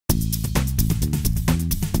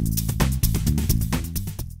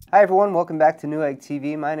Hi everyone, welcome back to Newegg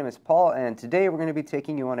TV. My name is Paul, and today we're going to be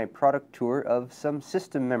taking you on a product tour of some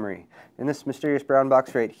system memory. In this mysterious brown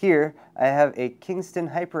box right here, I have a Kingston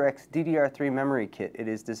HyperX DDR3 memory kit. It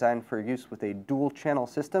is designed for use with a dual channel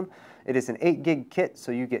system. It is an 8 gig kit,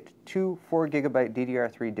 so you get two 4 GB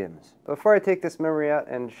DDR3 DIMMs. Before I take this memory out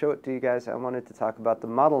and show it to you guys, I wanted to talk about the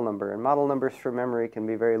model number, and model numbers for memory can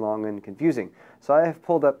be very long and confusing. So I have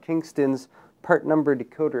pulled up Kingston's part number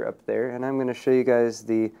decoder up there, and I'm going to show you guys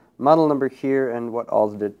the model number here and what all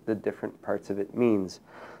the different parts of it means.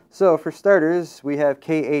 So for starters, we have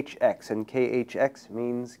KHX, and KHX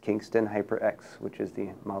means Kingston HyperX, which is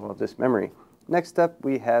the model of this memory. Next up,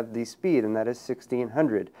 we have the speed, and that is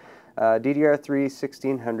 1600. DDR3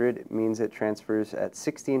 1600 means it transfers at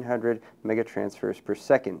 1600 megatransfers per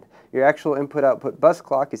second. Your actual input-output bus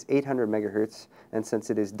clock is 800 megahertz, and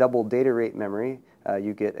since it is double data rate memory,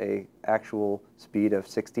 you get an actual speed of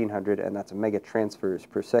 1600, and that's a megatransfers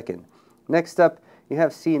per second. Next up, you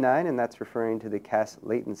have C9, and that's referring to the CAS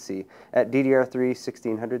latency. At DDR3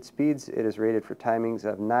 1600 speeds, it is rated for timings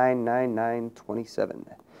of 99927.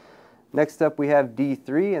 Next up we have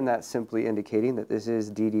D3, and that's simply indicating that this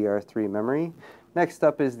is DDR3 memory. Next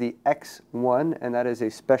up is the X1, and that is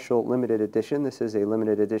a special limited edition. This is a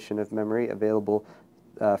limited edition of memory available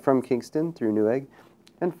from Kingston through Newegg.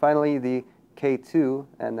 And finally the K2,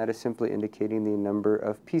 and that is simply indicating the number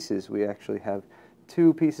of pieces. We actually have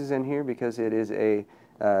 2 pieces in here because it is a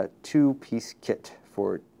 2-piece kit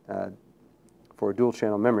for dual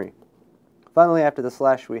channel memory. Finally, after the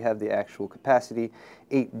slash, we have the actual capacity.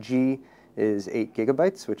 8G is 8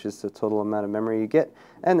 gigabytes, which is the total amount of memory you get.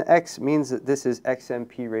 And the X means that this is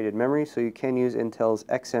XMP rated memory, so you can use Intel's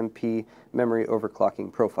XMP memory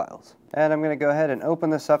overclocking profiles. And I'm going to go ahead and open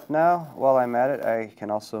this up now. While I'm at it, I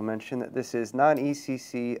can also mention that this is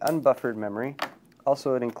non-ECC unbuffered memory.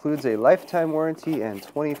 Also, it includes a lifetime warranty and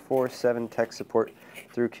 24/7 tech support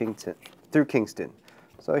through Kingston.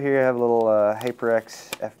 So here you have a little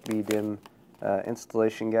HyperX FB DIMM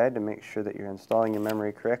installation guide to make sure that you're installing your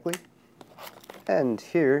memory correctly. And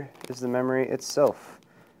here is the memory itself,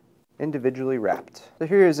 individually wrapped. So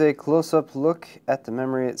here is a close-up look at the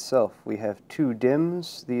memory itself. We have 2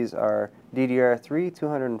 DIMMs. These are DDR3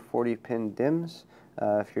 240-pin DIMMs.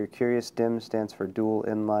 If you're curious, DIMM stands for Dual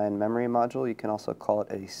Inline Memory Module. You can also call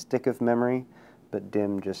it a stick of memory, but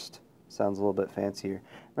DIMM just sounds a little bit fancier.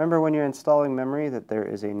 Remember when you're installing memory that there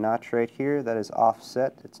is a notch right here that is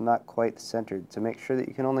offset. It's not quite centered, to make sure that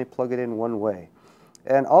you can only plug it in one way.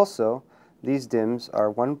 And also, these DIMMs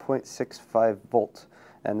are 1.65 volt,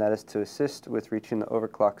 and that is to assist with reaching the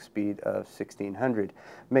overclock speed of 1600.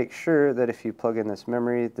 Make sure that if you plug in this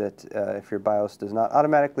memory that if your BIOS does not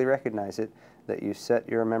automatically recognize it, that you set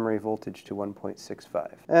your memory voltage to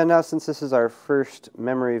 1.65. And now, since this is our first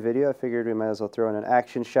memory video, I figured we might as well throw in an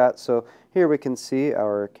action shot. So here we can see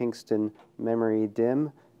our Kingston memory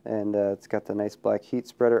DIMM, and it's got the nice black heat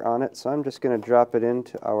spreader on it. So I'm just going to drop it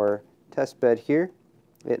into our test bed here.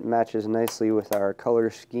 It matches nicely with our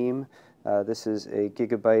color scheme. This is a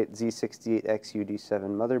Gigabyte Z68X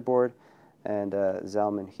UD7 motherboard and a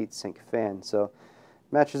Zalman heatsink fan. So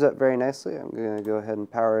matches up very nicely. I'm going to go ahead and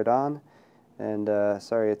power it on. And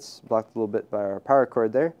sorry, it's blocked a little bit by our power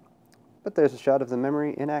cord there, but there's a shot of the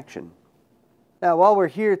memory in action. Now, while we're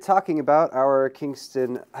here talking about our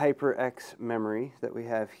Kingston HyperX memory that we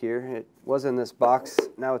have here, it was in this box.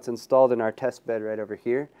 Now it's installed in our test bed right over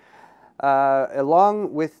here.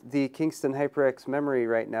 Along with the Kingston HyperX memory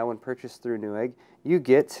right now, when purchased through Newegg, you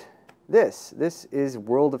get this. This is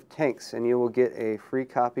World of Tanks, and you will get a free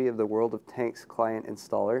copy of the World of Tanks client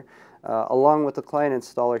installer. Along with the client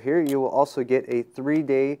installer here, you will also get a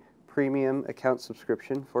 3-day premium account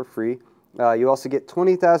subscription for free. You also get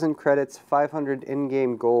 20,000 credits, 500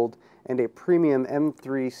 in-game gold, and a premium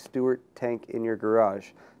M3 Stuart tank in your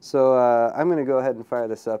garage. So I'm going to go ahead and fire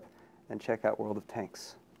this up and check out World of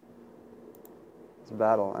Tanks. It's a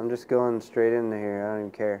battle. I'm just going straight into here. I don't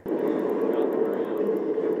even care.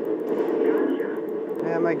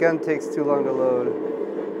 Yeah, my gun takes too long to load.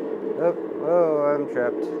 Oh, I'm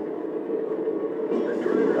trapped.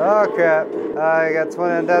 Oh crap, I got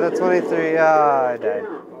 20, I'm down to 23, I died.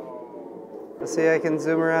 Let's see, I can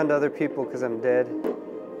zoom around to other people because I'm dead.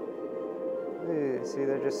 Ooh, see,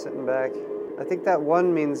 they're just sitting back. I think that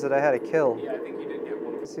 1 means that I had a kill. Yeah, I think you did get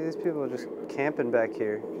 1. See, these people are just camping back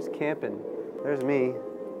here, just camping. There's me.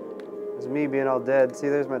 There's me being all dead. See,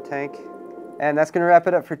 there's my tank. And that's going to wrap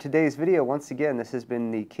it up for today's video. Once again, this has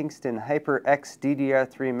been the Kingston HyperX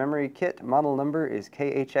DDR3 memory kit. Model number is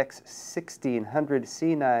KHX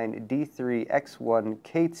 1600C9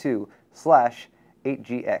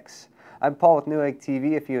 D3X1K2/8GX. I'm Paul with Newegg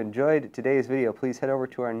TV. If you enjoyed today's video, please head over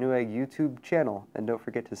to our Newegg YouTube channel and don't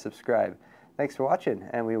forget to subscribe. Thanks for watching,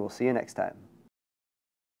 and we will see you next time.